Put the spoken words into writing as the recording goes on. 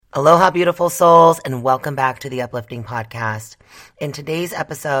Aloha, beautiful souls, and welcome back to the Uplifting Podcast. In today's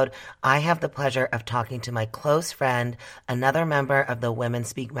episode, I have the pleasure of talking to my close friend, another member of the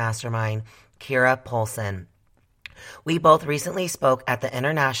WomenSpeak Mastermind, Keira Poulsen. We both recently spoke at the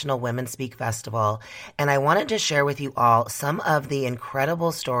International Women Speak Festival, and I wanted to share with you all some of the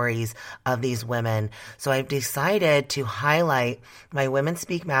incredible stories of these women. So I've decided to highlight my Women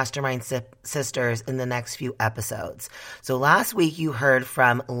Speak Mastermind sisters in the next few episodes. So last week you heard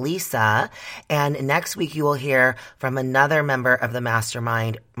from Lisa, and next week you will hear from another member of the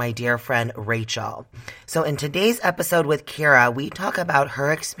mastermind, my dear friend Rachel. So in today's episode with Keira, we talk about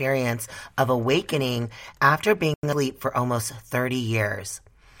her experience of awakening after being asleep for almost 30 years.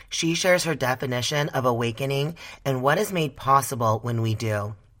 She shares her definition of awakening and what is made possible when we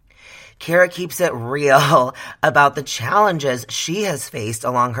do. Keira keeps it real about the challenges she has faced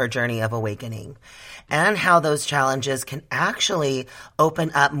along her journey of awakening and how those challenges can actually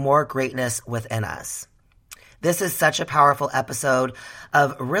open up more greatness within us. This is such a powerful episode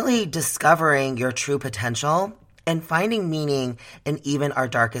of really discovering your true potential and finding meaning in even our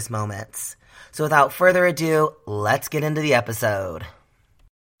darkest moments. So without further ado, let's get into the episode.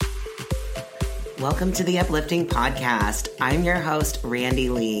 Welcome to the Uplifting Podcast. I'm your host, Randy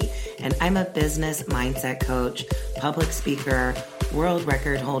Lee, and I'm a business mindset coach, public speaker, world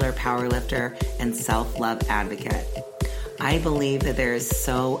record holder, powerlifter, and self-love advocate. I believe that there is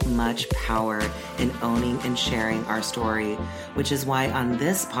so much power in owning and sharing our story, which is why on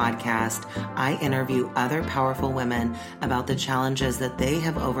this podcast, I interview other powerful women about the challenges that they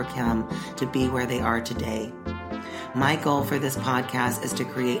have overcome to be where they are today. My goal for this podcast is to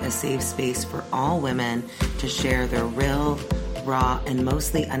create a safe space for all women to share their real, raw, and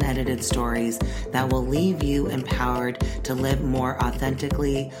mostly unedited stories that will leave you empowered to live more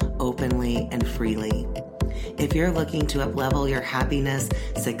authentically, openly, and freely. If you're looking to uplevel your happiness,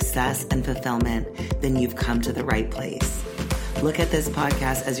 success, and fulfillment, then you've come to the right place. Look at this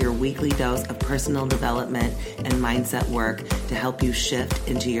podcast as your weekly dose of personal development and mindset work to help you shift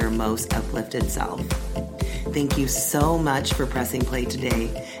into your most uplifted self. Thank you so much for pressing play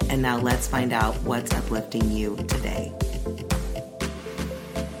today, and now let's find out what's uplifting you today.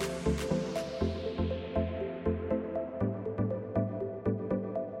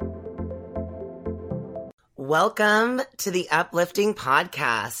 Welcome to the Uplifting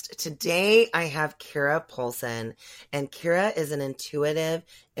Podcast. Today I have Keira Poulsen, and Keira is an intuitive,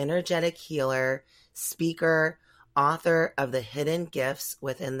 energetic healer, speaker, author of The Hidden Gifts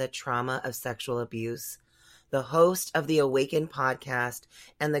Within the Trauma of Sexual Abuse, the host of the Awakened podcast,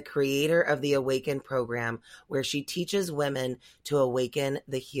 and the creator of the Awakened program, where she teaches women to awaken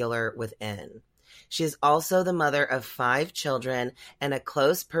the healer within. She is also the mother of 5 children and a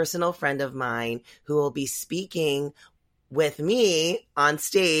close personal friend of mine who will be speaking with me on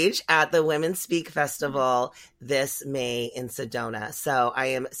stage at the Women Speak Festival this May in Sedona. So I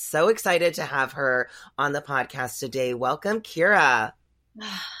am so excited to have her on the podcast today. Welcome, Keira.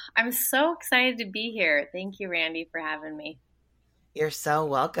 I'm so excited to be here. Thank you, Randy, for having me. You're so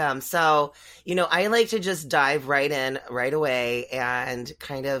welcome. So, I like to just dive right in right away and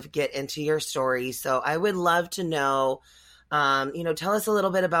kind of get into your story. So I would love to know, tell us a little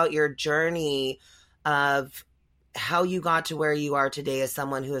bit about your journey of how you got to where you are today as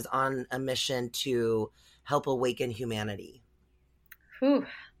someone who is on a mission to help awaken humanity. Whew.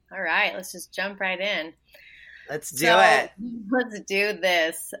 All right. Let's just jump right in. Let's do it. Let's do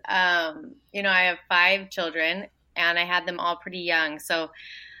this. I have 5 children. And I had them all pretty young. So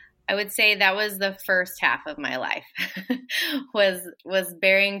I would say that was the first half of my life was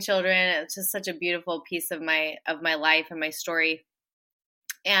bearing children. It's just such a beautiful piece of my life and my story.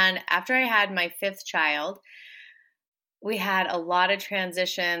 And after I had my 5th child, we had a lot of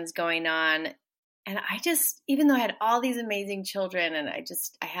transitions going on. And I just, even though I had all these amazing children and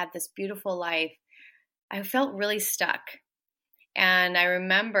I had this beautiful life, I felt really stuck. And I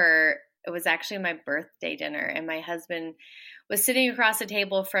remember it was actually my birthday dinner, and my husband was sitting across the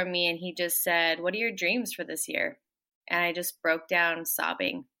table from me, and he just said, "What are your dreams for this year?" And I just broke down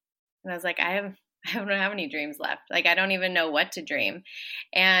sobbing. And I was like, I don't have any dreams left. Like, I don't even know what to dream.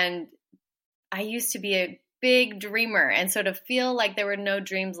 And I used to be a big dreamer. And so to feel like there were no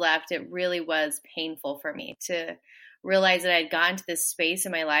dreams left, it really was painful for me to realize that I'd gotten to this space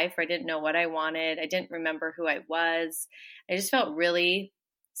in my life where I didn't know what I wanted. I didn't remember who I was. I just felt really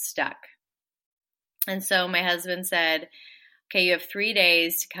stuck. And so my husband said, "Okay, you have 3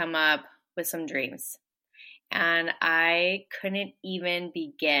 days to come up with some dreams." And I couldn't even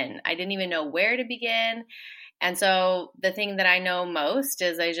begin. I didn't even know where to begin. And so the thing that I know most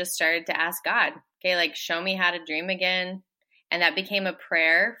is I just started to ask God, okay, like, show me how to dream again. And that became a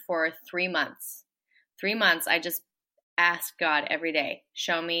prayer for 3 months. 3 months, I just asked God every day,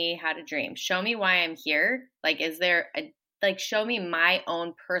 show me how to dream. Show me why I'm here. Like, show me my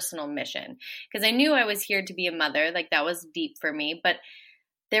own personal mission. Because I knew I was here to be a mother. Like, that was deep for me. But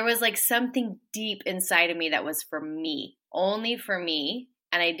there was like something deep inside of me that was for me, only for me.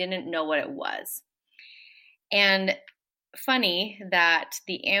 And I didn't know what it was. And funny that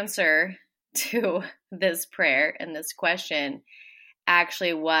the answer to this prayer and this question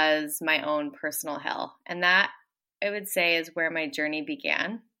actually was my own personal hell. And that, I would say, is where my journey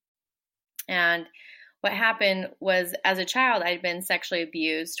began. And what happened was, as a child, I'd been sexually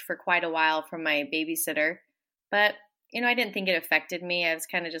abused for quite a while from my babysitter. But, I didn't think it affected me. I was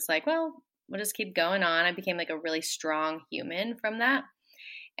kind of just like, well, we'll just keep going on. I became like a really strong human from that,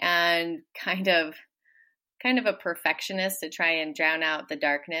 and kind of a perfectionist to try and drown out the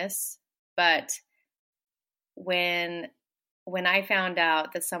darkness. But when I found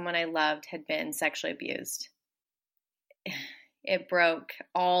out that someone I loved had been sexually abused, it broke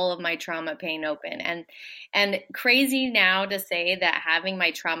all of my trauma pain open. And crazy now to say that having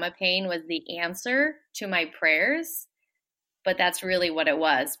my trauma pain was the answer to my prayers, but that's really what it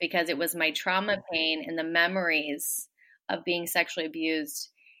was, because it was my trauma pain and the memories of being sexually abused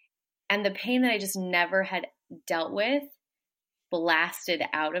and the pain that I just never had dealt with blasted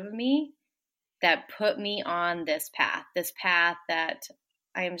out of me that put me on this path that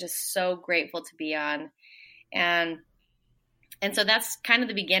I am just so grateful to be on. And so that's kind of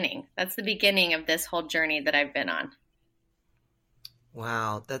the beginning. That's the beginning of this whole journey that I've been on.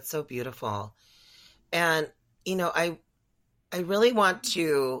 Wow, that's so beautiful. And, I really want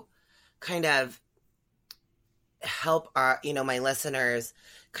to kind of help my listeners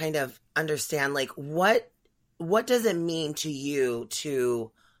kind of understand, like, what does it mean to you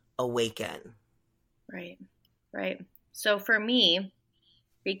to awaken? Right. So for me,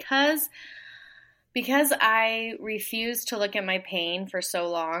 because I refused to look at my pain for so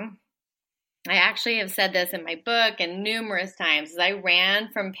long, I actually have said this in my book and numerous times, I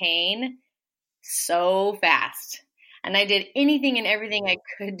ran from pain so fast. And I did anything and everything I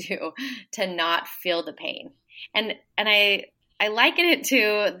could do to not feel the pain. And I liken it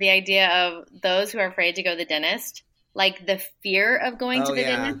to the idea of those who are afraid to go to the dentist. Like, the fear of going to the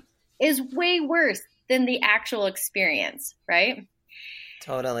dentist is way worse than the actual experience, right?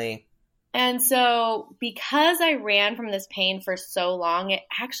 Totally. And so because I ran from this pain for so long, it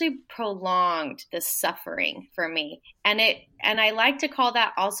actually prolonged the suffering for me. And I like to call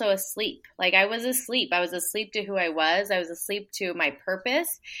that also a sleep. Like, I was asleep. I was asleep to who I was. I was asleep to my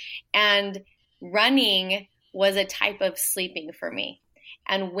purpose. And running was a type of sleeping for me.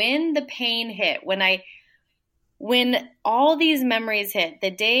 And when the pain hit, when all these memories hit,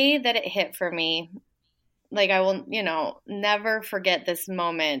 the day that it hit for me, like, I will, never forget this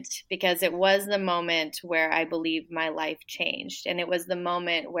moment, because it was the moment where I believe my life changed. And it was the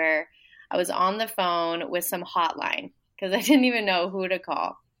moment where I was on the phone with some hotline, because I didn't even know who to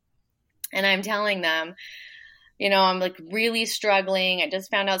call. And I'm telling them, I'm like really struggling. I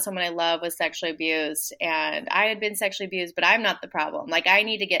just found out someone I love was sexually abused, and I had been sexually abused, but I'm not the problem. Like, I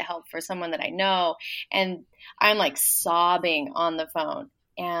need to get help for someone that I know. And I'm like sobbing on the phone.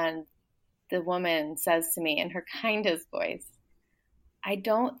 And the woman says to me in her kindest voice, I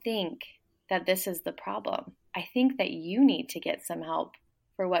don't think that this is the problem. I think that you need to get some help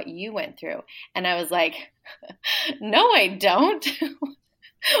for what you went through. And I was like, no, I don't.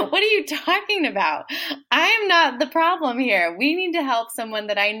 What are you talking about? I am not the problem here. We need to help someone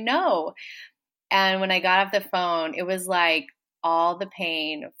that I know. And when I got off the phone, it was like all the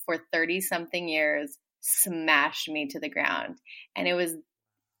pain for 30 something years smashed me to the ground. And it was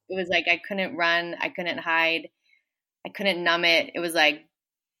like I couldn't run, I couldn't hide, I couldn't numb it. It was like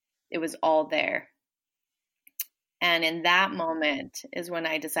it was all there. And in that moment is when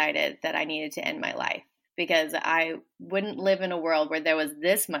I decided that I needed to end my life, because I wouldn't live in a world where there was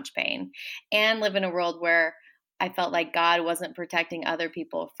this much pain, and live in a world where I felt like God wasn't protecting other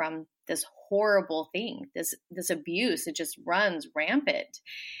people from this horrible thing, this abuse. It just runs rampant.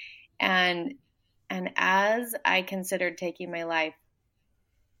 And as I considered taking my life,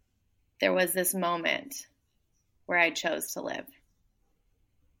 there was this moment where I chose to live.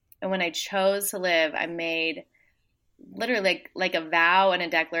 And when I chose to live, I made literally like a vow and a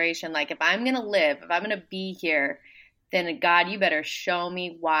declaration. Like, if I'm going to live, if I'm going to be here, then God, you better show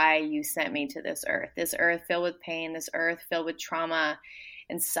me why you sent me to this earth filled with pain, this earth filled with trauma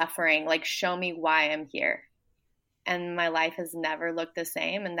and suffering. Like, show me why I'm here. And my life has never looked the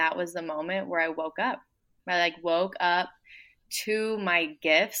same. And that was the moment where I woke up. I woke up to my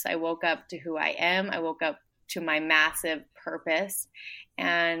gifts. I woke up to who I am. I woke up to my massive purpose.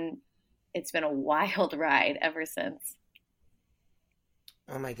 And it's been a wild ride ever since.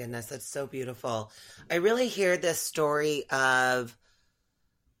 Oh my goodness, that's so beautiful. I really hear this story of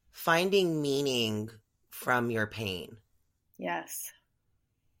finding meaning from your pain. Yes.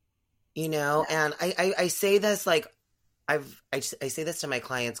 And I say this like I say this to my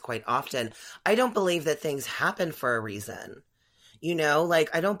clients quite often. I don't believe that things happen for a reason.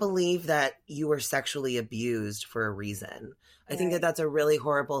 I don't believe that you were sexually abused for a reason. I think that that's a really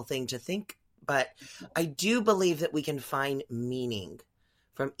horrible thing to think, but I do believe that we can find meaning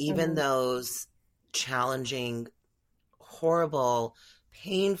from even those challenging, horrible,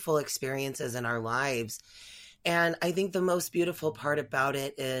 painful experiences in our lives. And I think the most beautiful part about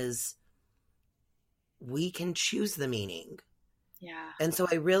it is we can choose the meaning. Yeah. And so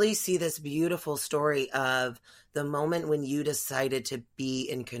I really see this beautiful story of the moment when you decided to be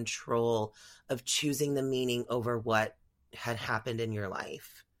in control of choosing the meaning over what had happened in your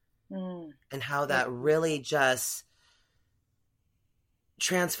life. And how that really just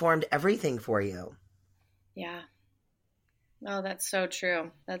transformed everything for you. Yeah. Oh, that's so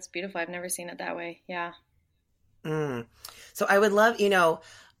true. That's beautiful. I've never seen it that way. Yeah. So I would love,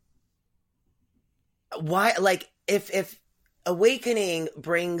 why, like, if awakening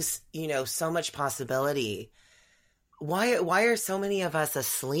brings, so much possibility, why are so many of us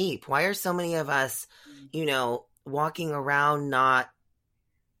asleep? Why are so many of us, walking around not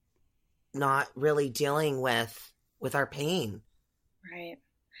really dealing with our pain? Right.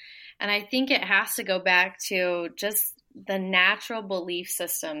 And I think it has to go back to just the natural belief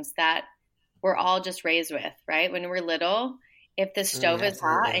systems that we're all just raised with, right? When we're little, if the stove is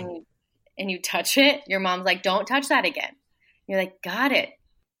hot and you touch it, your mom's like, don't touch that again. You're like, got it.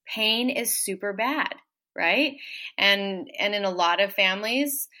 Pain is super bad, right? And in a lot of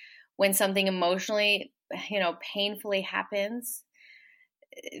families, when something emotionally, painfully happens,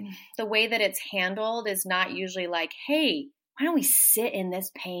 the way that it's handled is not usually like, hey, why don't we sit in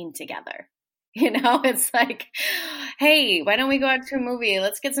this pain together? It's like, hey, why don't we go out to a movie?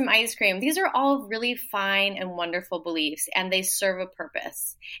 Let's get some ice cream. These are all really fine and wonderful beliefs, and they serve a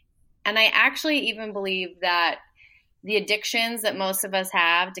purpose. And I actually even believe that the addictions that most of us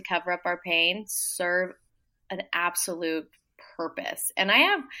have to cover up our pain serve an absolute purpose. And I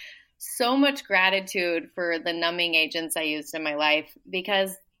have so much gratitude for the numbing agents I used in my life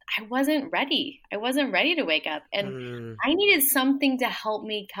because I wasn't ready. I wasn't ready to wake up. And I needed something to help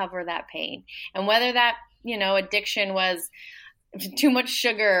me cover that pain. And whether that, addiction was too much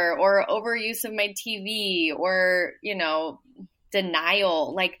sugar or overuse of my TV or,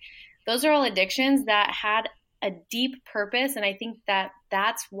 denial, like those are all addictions that had a deep purpose. And I think that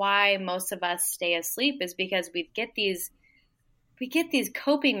that's why most of us stay asleep is because we get these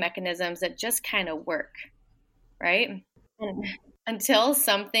coping mechanisms that just kind of work, right? And until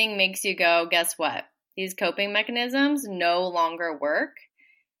something makes you go, guess what? These coping mechanisms no longer work.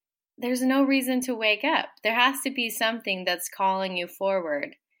 There's no reason to wake up. There has to be something that's calling you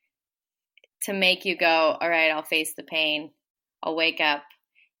forward to make you go, all right, I'll face the pain. I'll wake up.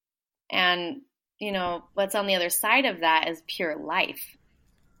 And, what's on the other side of that is pure life.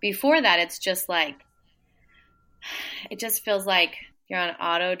 Before that, it's just like, it just feels like you're on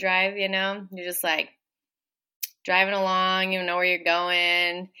auto drive, You're just like driving along, you know where you're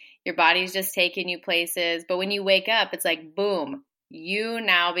going. Your body's just taking you places. But when you wake up, it's like, boom, you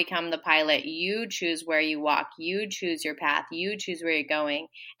now become the pilot. You choose where you walk. You choose your path. You choose where you're going.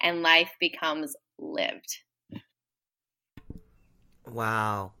 And life becomes lived.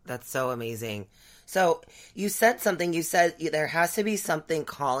 Wow, that's so amazing. So you said there has to be something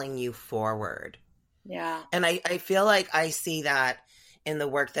calling you forward. Yeah. And I feel like I see that in the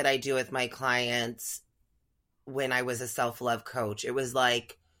work that I do with my clients when I was a self-love coach. It was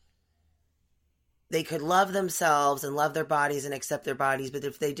like they could love themselves and love their bodies and accept their bodies, but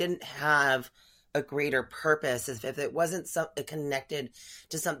if they didn't have a greater purpose, if it wasn't connected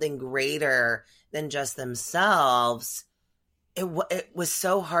to something greater than just themselves, it was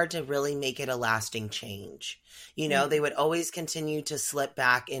so hard to really make it a lasting change. They would always continue to slip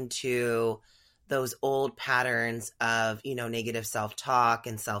back into those old patterns of, negative self-talk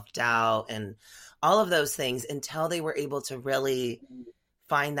and self-doubt and all of those things until they were able to really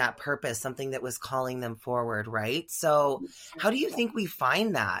find that purpose, something that was calling them forward, right? So how do you think we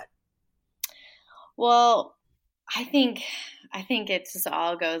find that? Well, I think it just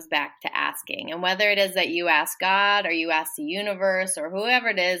all goes back to asking. And whether it is that you ask God or you ask the universe or whoever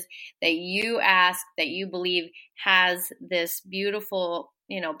it is that you ask that you believe has this beautiful,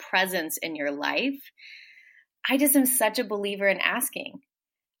 presence in your life, I just am such a believer in asking.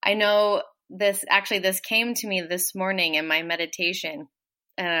 I know this came to me this morning in my meditation.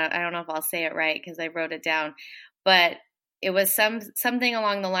 I don't know if I'll say it right because I wrote it down, but it was something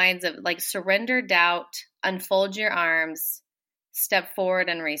along the lines of like, surrender doubt, unfold your arms, step forward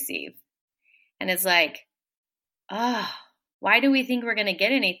and receive. And it's like, oh, why do we think we're going to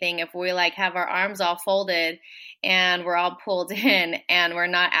get anything if we like have our arms all folded and we're all pulled in and we're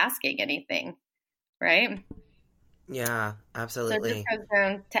not asking anything, right? Yeah, absolutely. So it just comes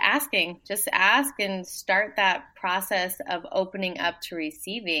down to asking. Just ask and start that process of opening up to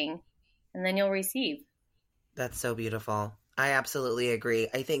receiving, and then you'll receive. That's so beautiful. I absolutely agree.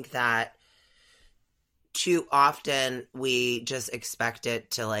 I think that too often we just expect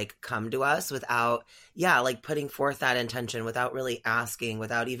it to like come to us without, like putting forth that intention, without really asking,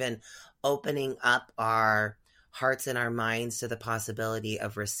 without even opening up our hearts and our minds to the possibility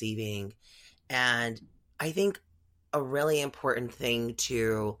of receiving. And I think a really important thing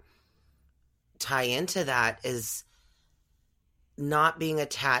to tie into that is not being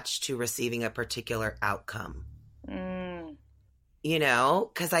attached to receiving a particular outcome. You know,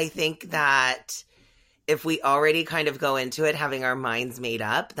 because I think that if we already kind of go into it having our minds made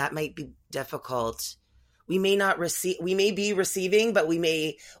up, that might be difficult. We may not receive, we may be receiving, but we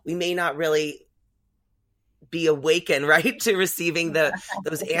may not really be awakened, right, to receiving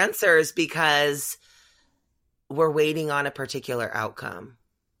those answers because we're waiting on a particular outcome.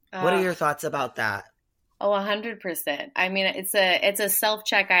 What are your thoughts about that? Oh, 100%. I mean, it's a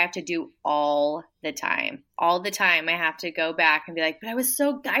self-check I have to do all the time. All the time I have to go back and be like, but I was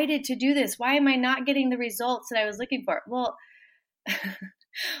so guided to do this. Why am I not getting the results that I was looking for? Well,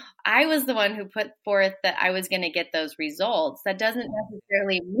 I was the one who put forth that I was going to get those results. That doesn't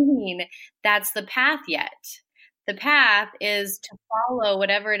necessarily mean that's the path yet. The path is to follow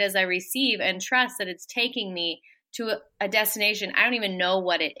whatever it is I receive and trust that it's taking me to a destination I don't even know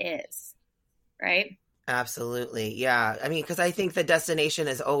what it is, right? Absolutely. Yeah. I mean, because I think the destination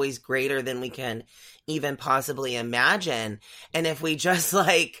is always greater than we can even possibly imagine. And if we just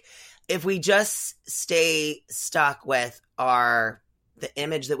stay stuck with the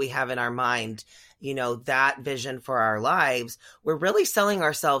image that we have in our mind, you know, that vision for our lives, we're really selling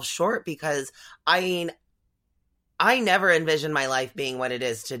ourselves short because I never envisioned my life being what it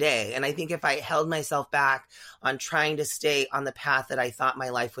is today. And I think if I held myself back on trying to stay on the path that I thought my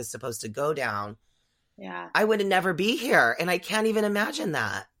life was supposed to go down, I would never be here. And I can't even imagine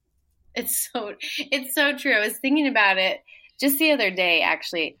that. It's so true. I was thinking about it just the other day,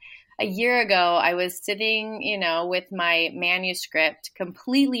 actually. A year ago, I was sitting, you know, with my manuscript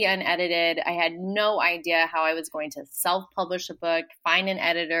completely unedited. I had no idea how I was going to self-publish a book, find an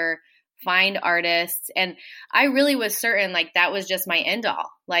editor, find artists. And I really was certain like that was just my end all.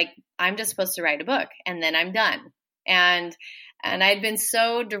 Like I'm just supposed to write a book and then I'm done. And I'd been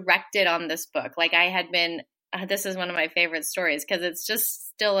so directed on this book. Like I had been, this is one of my favorite stories because it's just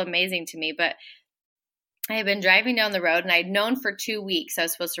still amazing to me. But I had been driving down the road and I'd known for 2 weeks I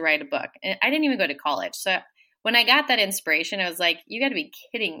was supposed to write a book. And I didn't even go to college. So when I got that inspiration, I was like, you got to be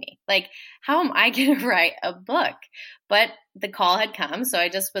kidding me. Like, how am I going to write a book? But the call had come. So I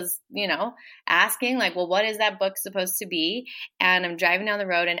just was, you know, asking like, well, what is that book supposed to be? And I'm driving down the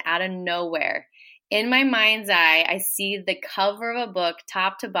road and out of nowhere, in my mind's eye, I see the cover of a book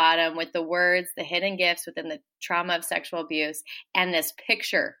top to bottom with the words, the hidden gifts within the trauma of sexual abuse, and this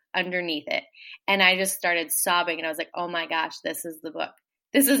picture underneath it. And I just started sobbing and I was like, oh my gosh, this is the book.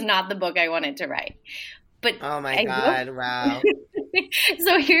 This is not the book I wanted to write. But oh my God, wow.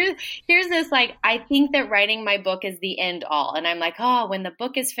 So here's this, like, I think that writing my book is the end all. And I'm like, oh, when the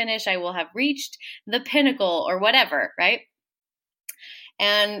book is finished, I will have reached the pinnacle or whatever, right?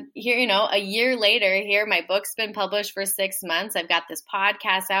 And here, you know, a year later, here, my book's been published for 6 months. I've got this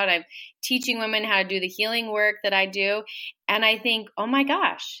podcast out. I'm teaching women how to do the healing work that I do. And I think, oh my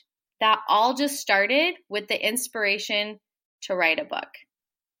gosh, that all just started with the inspiration to write a book.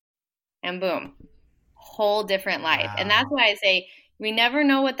 And boom, whole different life. Wow. And that's why I say we never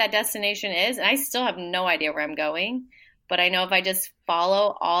know what that destination is. And I still have no idea where I'm going. But I know if I just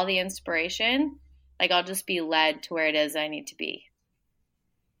follow all the inspiration, like I'll just be led to where it is I need to be.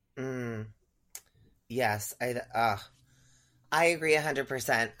 Yes, I agree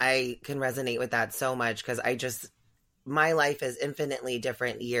 100%. I can resonate with that so much because my life is infinitely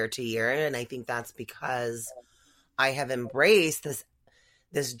different year to year. And I think that's because I have embraced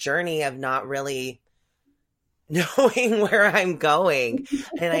this journey of not really knowing where I'm going.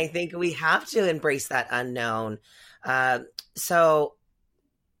 And I think we have to embrace that unknown. So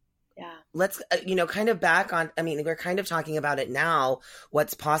yeah, let's, kind of back on, we're kind of talking about it now,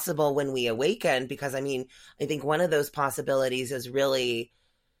 what's possible when we awaken, because I think one of those possibilities is really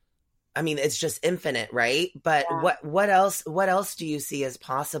I mean, it's just infinite, right? But Yeah. what else do you see as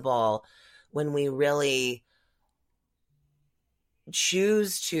possible when we really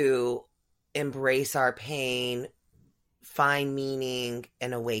choose to embrace our pain, find meaning,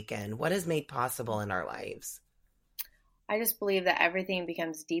 and awaken? What is made possible in our lives? I just believe that everything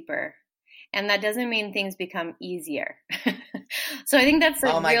becomes deeper. And that doesn't mean things become easier. So I think that's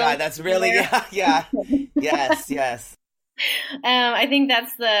a Oh my real God, that's really, yeah, yeah. Yes, yes. I think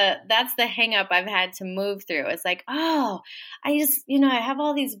that's the hang up I've had to move through. It's like, oh, I just, I have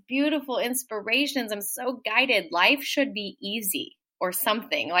all these beautiful inspirations. I'm so guided. Life should be easy or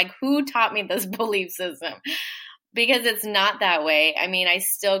something. Like, who taught me this belief system? Because it's not that way. I mean, I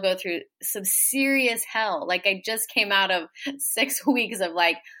still go through some serious hell. Like, I just came out of 6 weeks of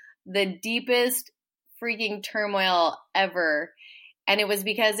like the deepest freaking turmoil ever. And it was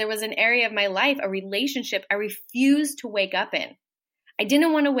because there was an area of my life, a relationship I refused to wake up in. I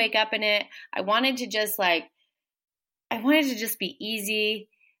didn't want to wake up in it. I wanted to just be easy.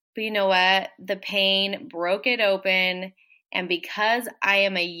 But you know what? The pain broke it open. And because I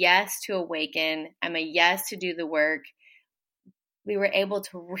am a yes to awaken, I'm a yes to do the work, we were able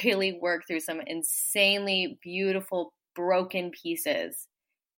to really work through some insanely beautiful broken pieces.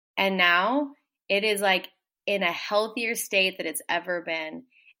 And now it is like in a healthier state that it's ever been.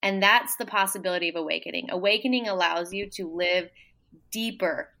 And that's the possibility of awakening. Awakening allows you to live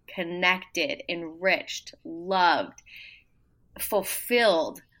deeper, connected, enriched, loved,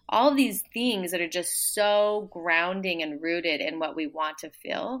 fulfilled. All of these things that are just so grounding and rooted in what we want to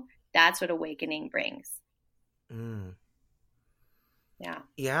feel. That's what awakening brings. Mm. Yeah.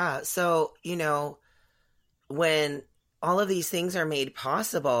 Yeah. So, when all of these things are made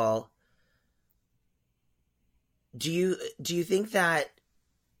possible, do you think that,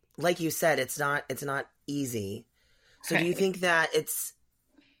 like you said, it's not easy. So do you think that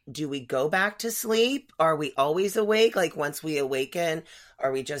do we go back to sleep? Are we always awake? Like, once we awaken,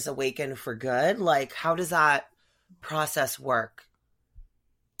 are we just awakened for good? Like, how does that process work?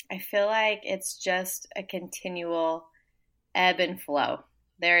 I feel like it's just a continual ebb and flow.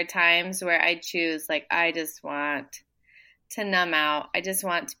 There are times where I choose, like, I just want to numb out. I just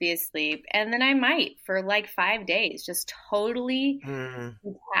want to be asleep. And then I might, for like 5 days, just totally Mm.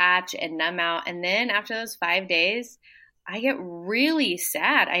 detach and numb out. And then after those 5 days, I get really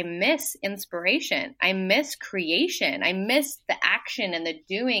sad. I miss inspiration. I miss creation. I miss the action and the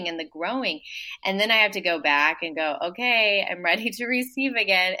doing and the growing. And then I have to go back and go, okay, I'm ready to receive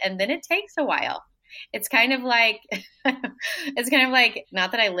again. And then it takes a while. It's kind of like,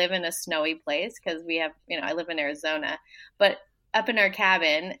 not that I live in a snowy place, because we have, I live in Arizona, but up in our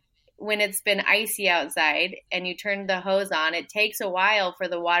cabin, when it's been icy outside and you turn the hose on, it takes a while for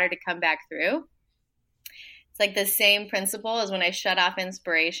the water to come back through. It's like the same principle as when I shut off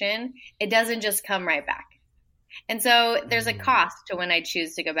inspiration. It doesn't just come right back. And so there's a cost to when I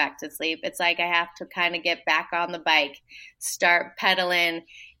choose to go back to sleep. It's like I have to kind of get back on the bike, start pedaling,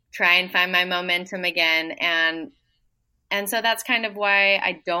 try and find my momentum again. And so that's kind of why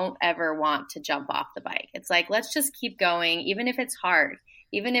I don't ever want to jump off the bike. It's like, let's just keep going, even if it's hard,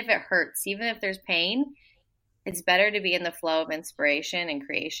 even if it hurts, even if there's pain. It's better to be in the flow of inspiration and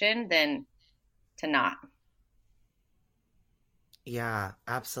creation than to not. Yeah,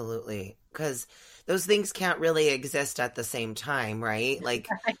 absolutely. Because those things can't really exist at the same time, right? Like,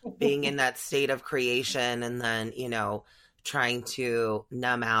 being in that state of creation and then, trying to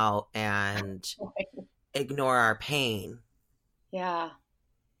numb out and ignore our pain. Yeah.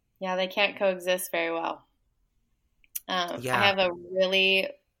 Yeah, they can't coexist very well. Yeah.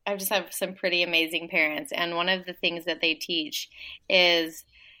 I just have some pretty amazing parents. And one of the things that they teach is,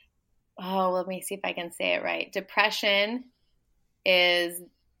 let me see if I can say it right. Depression is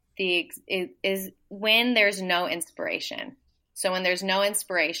when there's no inspiration. So when there's no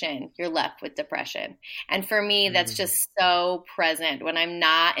inspiration, you're left with depression. And for me, that's just so present. When I'm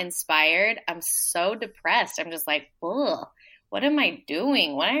not inspired, I'm so depressed. I'm just like, ugh, what am I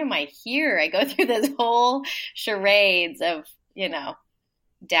doing? Why am I here? I go through this whole charades of,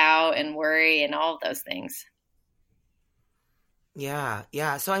 doubt and worry and all of those things. Yeah.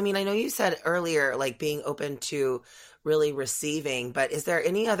 Yeah. So, I mean, I know you said earlier, like, being open to really receiving, but is there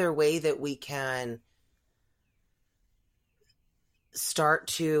any other way that we can start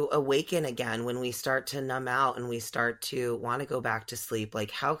to awaken again when we start to numb out and we start to want to go back to sleep?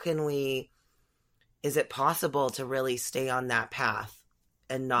 Like, is it possible to really stay on that path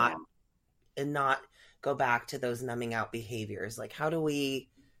and not go back to those numbing out behaviors? Like, how do we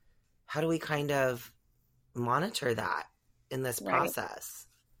kind of monitor that in this process?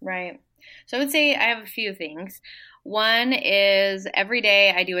 Right. So I would say I have a few things. One is every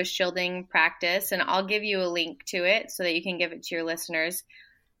day I do a shielding practice, and I'll give you a link to it so that you can give it to your listeners.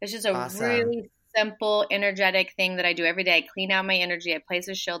 It's just a Awesome. really simple, energetic thing that I do every day. I clean out my energy. I place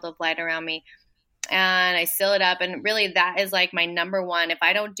a shield of light around me, and I seal it up. And really, that is like my number one. If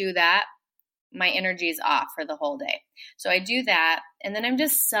I don't do that, my energy is off for the whole day. So I do that. And then I'm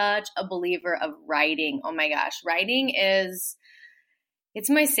just such a believer of writing. Oh my gosh, writing it's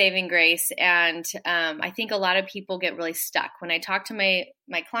my saving grace. And I think a lot of people get really stuck. When I talk to my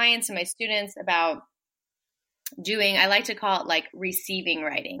clients and my students about doing, I like to call it like receiving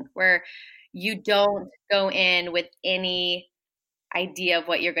writing, where you don't go in with any idea of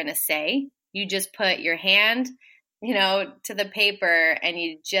what you're going to say. You just put your hand, to the paper and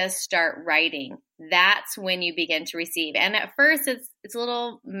you just start writing. That's when you begin to receive. And at first it's a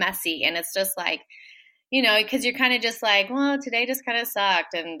little messy, and it's just like, because you're kind of just like, well, today just kind of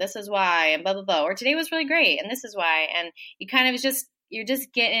sucked and this is why, and blah, blah, blah. Or today was really great and this is why. And you kind of you're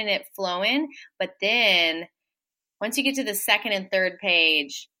just getting it flowing. But then once you get to the second and third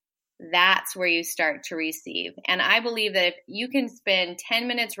page, that's where you start to receive. And I believe that if you can spend 10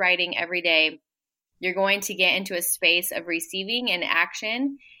 minutes writing every day, you're going to get into a space of receiving and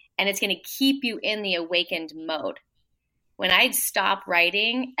action, and it's going to keep you in the awakened mode. When I stop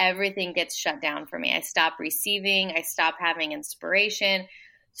writing, everything gets shut down for me. I stop receiving. I stop having inspiration.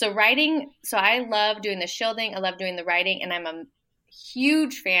 So I love doing the shielding. I love doing the writing, and I'm a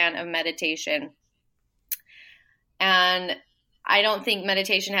huge fan of meditation. And I don't think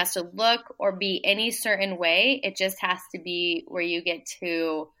meditation has to look or be any certain way. It just has to be where you get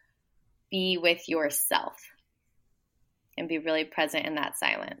to be with yourself and be really present in that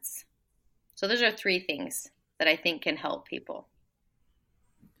silence. So those are 3 things that I think can help people.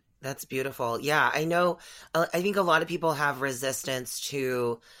 That's beautiful. Yeah, I know. I think a lot of people have resistance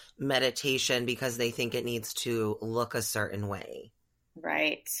to meditation because they think it needs to look a certain way.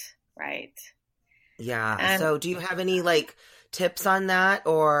 Right. Yeah. So do you have any tips on that,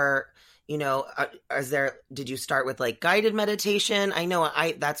 or did you start with guided meditation? I know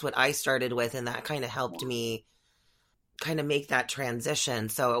that's what I started with, and that kind of helped me kind of make that transition.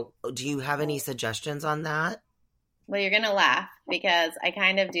 So do you have any suggestions on that? Well, you're going to laugh because I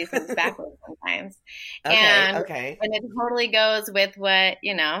kind of do things backwards sometimes. Okay. And it totally goes with what,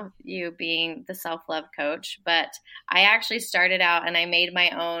 you being the self-love coach. But I actually started out and I made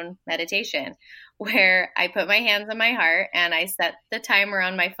my own meditation where I put my hands on my heart and I set the timer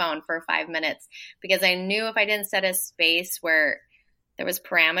on my phone for 5 minutes, because I knew if I didn't set a space where there was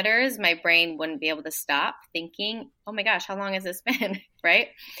parameters, my brain wouldn't be able to stop thinking, oh my gosh, how long has this been? Right?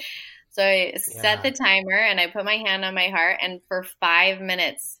 So I set the timer and I put my hand on my heart, and for 5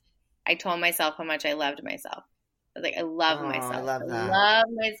 minutes, I told myself how much I loved myself. I was like, I love myself. I love that. I love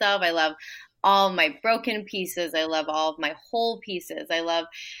myself. I love all of my broken pieces. I love all of my whole pieces. I love,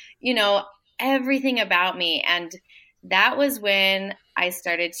 everything about me. And that was when I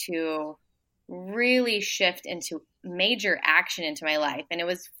started to really shift into major action into my life. And it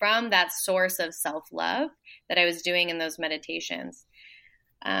was from that source of self-love that I was doing in those meditations.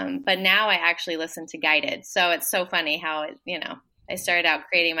 But now I actually listen to guided. So it's so funny how, I started out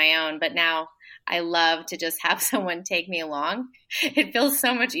creating my own, but now I love to just have someone take me along. It feels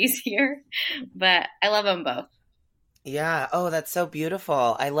so much easier, but I love them both. Yeah. Oh, that's so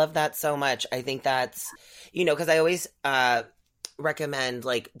beautiful. I love that so much. I think that's, because I always recommend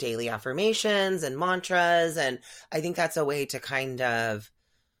daily affirmations and mantras. And I think that's a way to kind of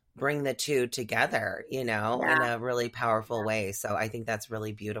bring the two together, in a really powerful way. So I think that's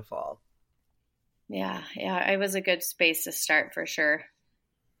really beautiful. Yeah. It was a good space to start for sure.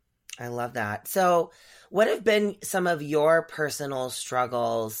 I love that. So what have been some of your personal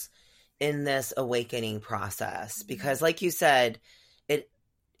struggles in this awakening process? Because like you said,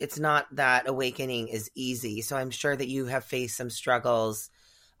 it's not that awakening is easy. So I'm sure that you have faced some struggles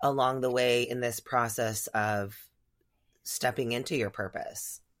along the way in this process of stepping into your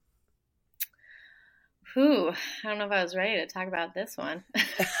purpose. I don't know if I was ready to talk about this one.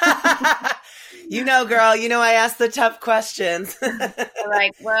 Girl, I ask the tough questions.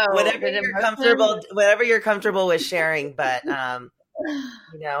 Whoa. Whatever you're comfortable with sharing. But,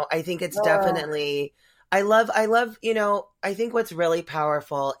 I think it's definitely, I love, I think what's really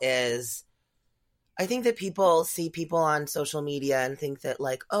powerful is I think that people see people on social media and think that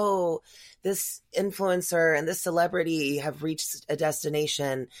this influencer and this celebrity have reached a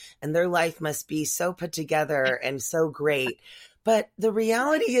destination and their life must be so put together and so great. But the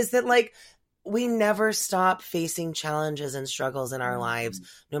reality is that we never stop facing challenges and struggles in our lives,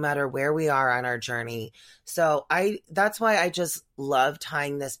 no matter where we are on our journey. So that's why I just love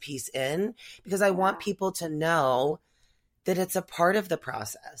tying this piece in, because I want people to know that it's a part of the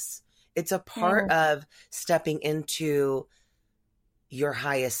process. It's a part of stepping into your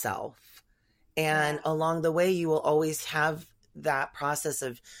highest self. And along the way, you will always have that process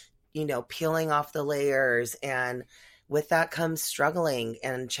of, peeling off the layers, and with that comes struggling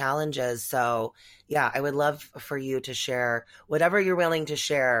and challenges. So yeah, I would love for you to share whatever you're willing to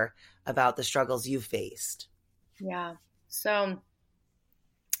share about the struggles you faced. Yeah. So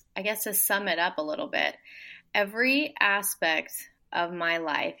I guess to sum it up a little bit, every aspect of my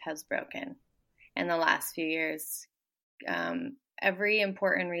life has broken in the last few years. Every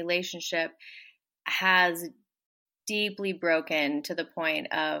important relationship has deeply broken to the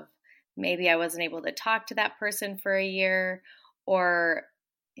point of maybe I wasn't able to talk to that person for a year, or,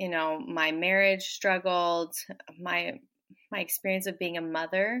 my marriage struggled, my experience of being a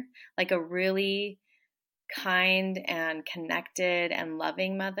mother, like a really kind and connected and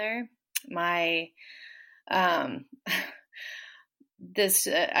loving mother. I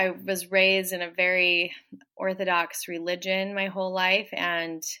was raised in a very Orthodox religion my whole life,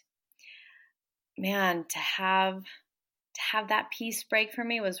 and man, to have that peace break for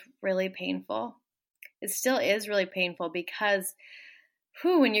me was really painful. It still is really painful because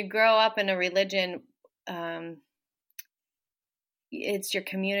when you grow up in a religion, it's your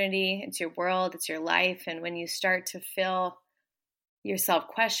community, it's your world, it's your life. And when you start to feel yourself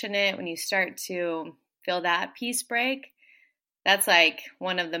question it, when you start to feel that peace break, that's like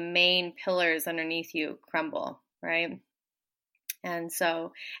one of the main pillars underneath you crumble, right? And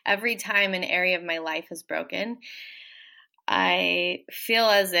so every time an area of my life is broken, I feel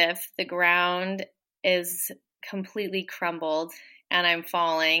as if the ground is completely crumbled and I'm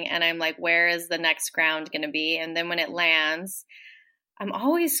falling, and I'm like, where is the next ground going to be? And then when it lands, I'm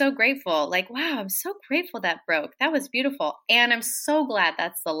always so grateful. Like, wow, I'm so grateful that broke. That was beautiful. And I'm so glad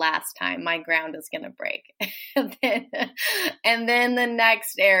that's the last time my ground is going to break. and then the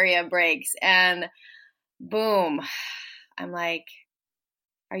next area breaks, and boom, I'm like,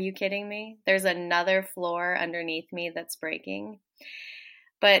 are you kidding me? There's another floor underneath me that's breaking.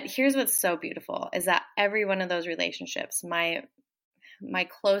 But here's what's so beautiful is that every one of those relationships, my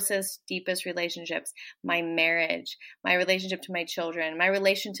closest, deepest relationships, my marriage, my relationship to my children, my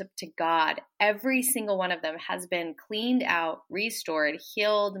relationship to God, every single one of them has been cleaned out, restored,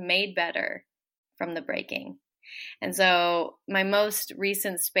 healed, made better from the breaking. And so my most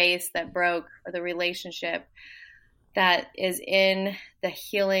recent space that broke, or the relationship that is in the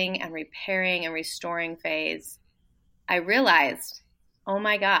healing and repairing and restoring phase, I realized, oh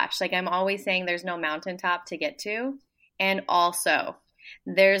my gosh, like I'm always saying, there's no mountaintop to get to. And also,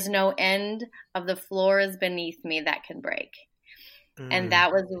 there's no end of the floors beneath me that can break. And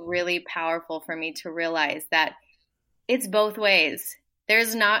that was really powerful for me to realize that it's both ways.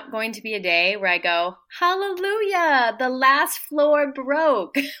 There's not going to be a day where I go, hallelujah, the last floor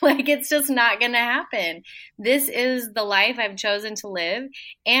broke. Like, it's just not going to happen. This is the life I've chosen to live.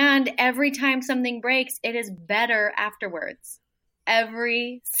 And every time something breaks, it is better afterwards.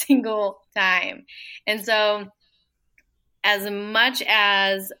 Every single time. And so, as much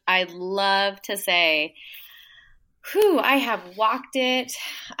as I'd love to say, I have walked it,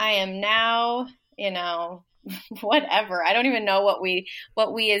 I am now, whatever. I don't even know what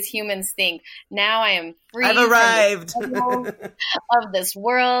we as humans think. Now I am free. I've arrived of this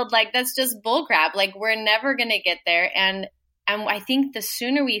world. Like, that's just bullcrap. Like, we're never going to get there. And I think the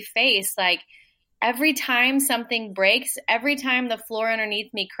sooner we face, like, every time something breaks, every time the floor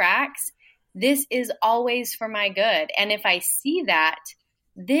underneath me cracks, this is always for my good. And if I see that,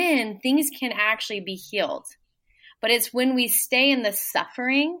 then things can actually be healed. But it's when we stay in the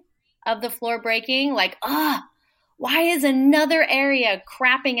suffering of the floor breaking, like, why is another area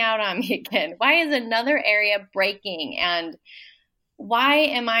crapping out on me again? Why is another area breaking? And why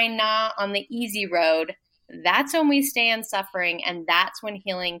am I not on the easy road? That's when we stay in suffering, and that's when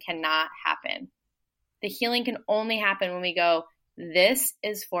healing cannot happen. The healing can only happen when we go, this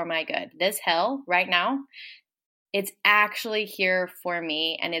is for my good. This hell right now, it's actually here for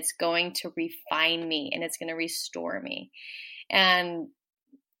me, and it's going to refine me, and it's going to restore me. And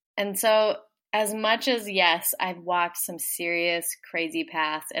so, as much as, yes, I've walked some serious, crazy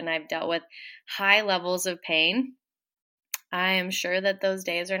paths, and I've dealt with high levels of pain, I am sure that those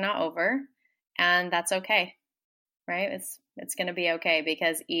days are not over, and that's okay, right? It's going to be okay,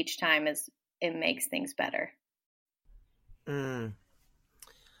 because each time it makes things better.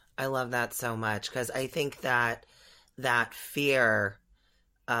 I love that so much, because I think that fear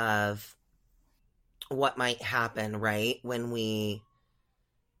of what might happen, right? When we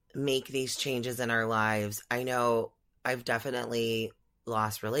make these changes in our lives. I know I've definitely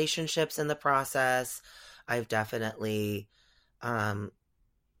lost relationships in the process. I've definitely,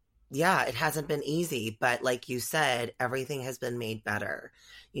 yeah, it hasn't been easy, but like you said, everything has been made better.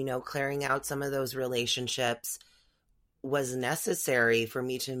 Clearing out some of those relationships was necessary for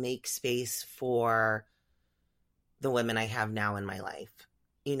me to make space for the women I have now in my life,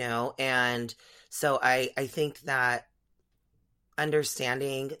 and so I think that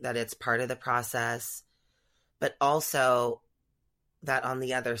understanding that it's part of the process, but also that on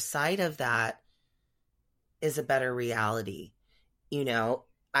the other side of that is a better reality,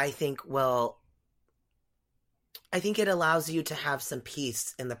 I think I think it allows you to have some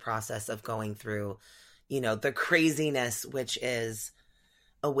peace in the process of going through, the craziness, which is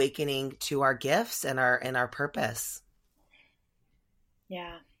awakening to our gifts and our purpose.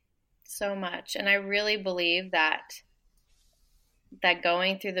 Yeah, so much. And I really believe that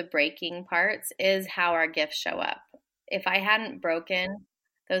going through the breaking parts is how our gifts show up. If I hadn't broken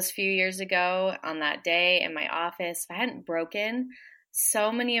those few years ago on that day in my office, if I hadn't broken,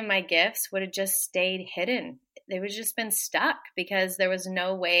 so many of my gifts would have just stayed hidden. They would have just been stuck because there was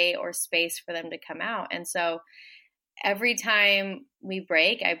no way or space for them to come out. And so every time we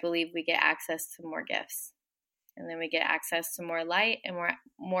break, I believe we get access to more gifts. And then we get access to more light and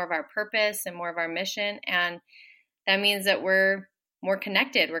more of our purpose and more of our mission. And that means that we're more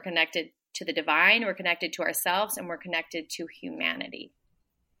connected. We're connected to the divine, we're connected to ourselves, and we're connected to humanity.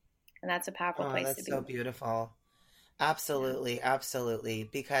 And that's a powerful place to be. That's so beautiful. Absolutely, yeah. Absolutely.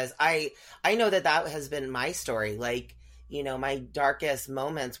 Because I know that has been my story. Like, my darkest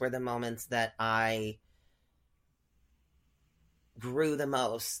moments were the moments that I grew the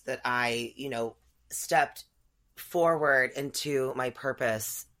most, that I, stepped forward into my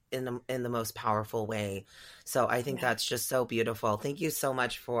purpose in the most powerful way. So I think that's just so beautiful. Thank you so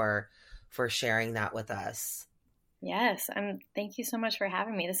much for sharing that with us. Yes. Thank you so much for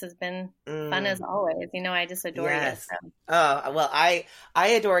having me. This has been fun as always. I just adore you. So. Oh, well, I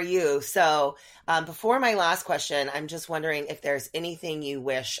adore you. So before my last question, I'm just wondering if there's anything you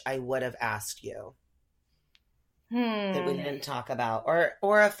wish I would have asked you that we didn't talk about,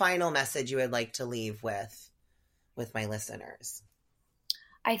 or a final message you would like to leave with my listeners.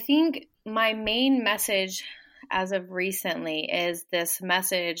 I think my main message as of recently is this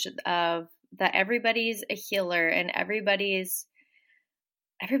message of that everybody's a healer and everybody's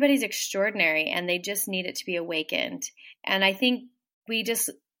extraordinary and they just need it to be awakened. And I think we just,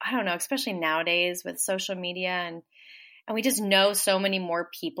 I don't know, especially nowadays with social media and we just know so many more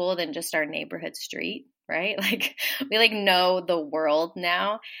people than just our neighborhood street, right? Like we know the world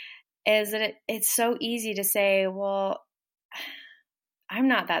now, is that it's so easy to say, well, I'm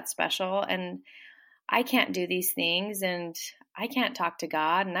not that special and I can't do these things and I can't talk to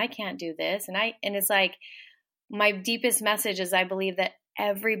God and I can't do this. And it's like my deepest message is I believe that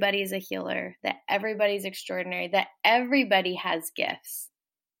everybody's a healer, that everybody's extraordinary, that everybody has gifts.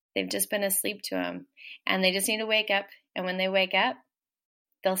 They've just been asleep to them and they just need to wake up. And when they wake up,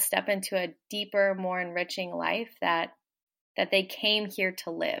 they'll step into a deeper, more enriching life that they came here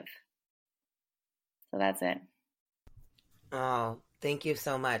to live. So that's it. Oh, thank you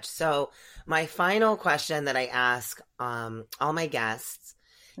so much. So my final question that I ask all my guests,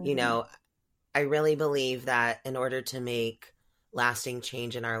 I really believe that in order to make lasting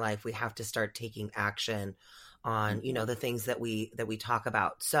change in our life, we have to start taking action on, the things that we talk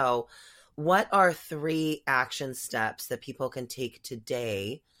about. So what are 3 action steps that people can take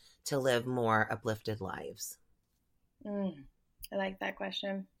today to live more uplifted lives? I like that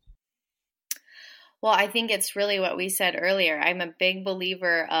question. Well, I think it's really what we said earlier. I'm a big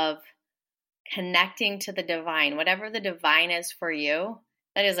believer of connecting to the divine. Whatever the divine is for you,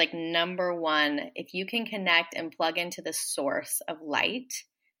 that is number 1. If you can connect and plug into the source of light,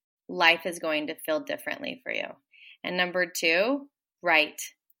 life is going to feel differently for you. And number 2, write.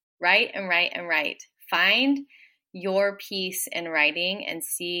 Write and write and write. Find your peace in writing and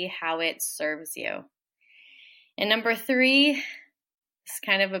see how it serves you. And number 3, it's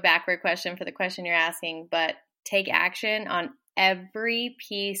kind of a backward question for the question you're asking, but take action on every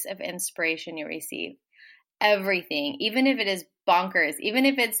piece of inspiration you receive. Everything, even if it is bonkers, even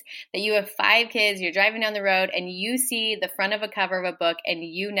if it's that you have 5 kids, you're driving down the road and you see the front of a cover of a book and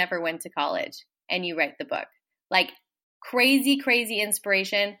you never went to college and you write the book. Crazy, crazy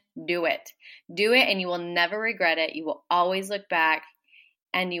inspiration, do it. Do it and you will never regret it. You will always look back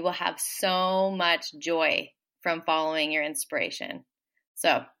and you will have so much joy from following your inspiration.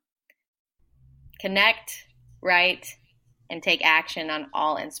 So connect, write, and take action on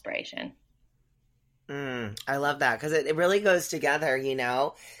all inspiration. I love that because it really goes together,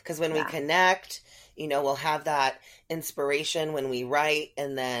 because when we connect, we'll have that inspiration when we write,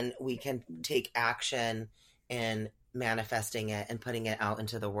 and then we can take action in manifesting it and putting it out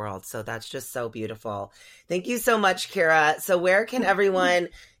into the world. So that's just so beautiful. Thank you so much, Keira. So where can everyone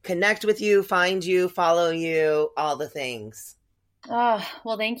connect with you, find you, follow you, all the things? Oh,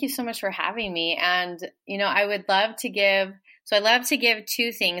 well, thank you so much for having me. And, I would love to give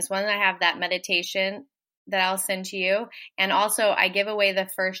two things. One, I have that meditation that I'll send to you. And also I give away the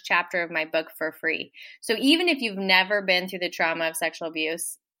first chapter of my book for free. So even if you've never been through the trauma of sexual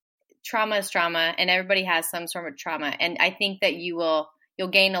abuse, trauma is trauma, and everybody has some sort of trauma. And I think that you'll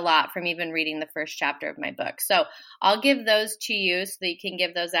gain a lot from even reading the first chapter of my book. So I'll give those to you so that you can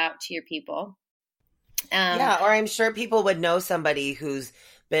give those out to your people. Or I'm sure people would know somebody who's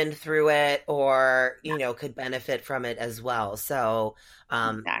been through it or, could benefit from it as well. So,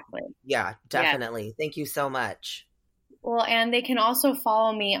 exactly. Yeah, definitely. Yeah. Thank you so much. Well, and they can also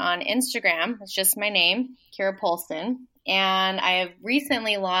follow me on Instagram. It's just my name, Keira Poulsen. And I have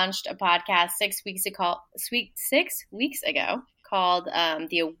recently launched a podcast 6 weeks ago called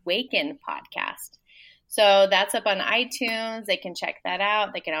the Awakened Podcast. So that's up on iTunes. They can check that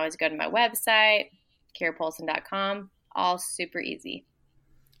out. They can always go to my website, KeiraPoulsen.com. All super easy.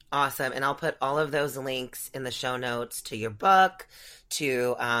 Awesome. And I'll put all of those links in the show notes to your book,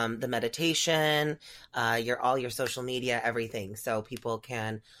 to the meditation, all your social media, everything. So people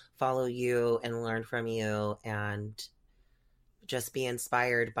can follow you and learn from you and just be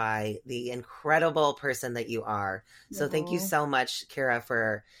inspired by the incredible person that you are. So thank you so much, Keira,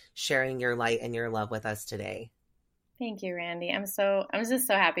 for sharing your light and your love with us today. Thank you, Randy. I'm just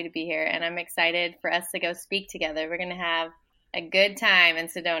so happy to be here, and I'm excited for us to go speak together. We're going to have a good time in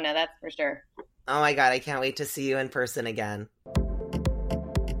Sedona, that's for sure. Oh my God, I can't wait to see you in person again.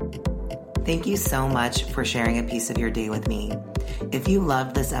 Thank you so much for sharing a piece of your day with me. If you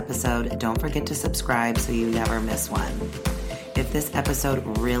loved this episode, don't forget to subscribe so you never miss one. If this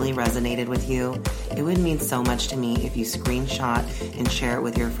episode really resonated with you, it would mean so much to me if you screenshot and share it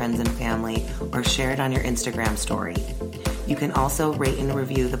with your friends and family or share it on your Instagram story. You can also rate and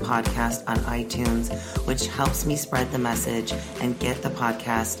review the podcast on iTunes, which helps me spread the message and get the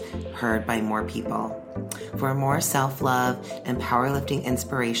podcast heard by more people. For more self-love and powerlifting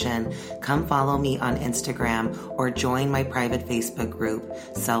inspiration, come follow me on Instagram or join my private Facebook group,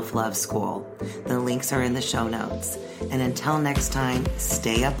 Self-Love School. The links are in the show notes. And until next time,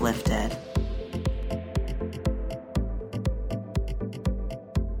 stay uplifted.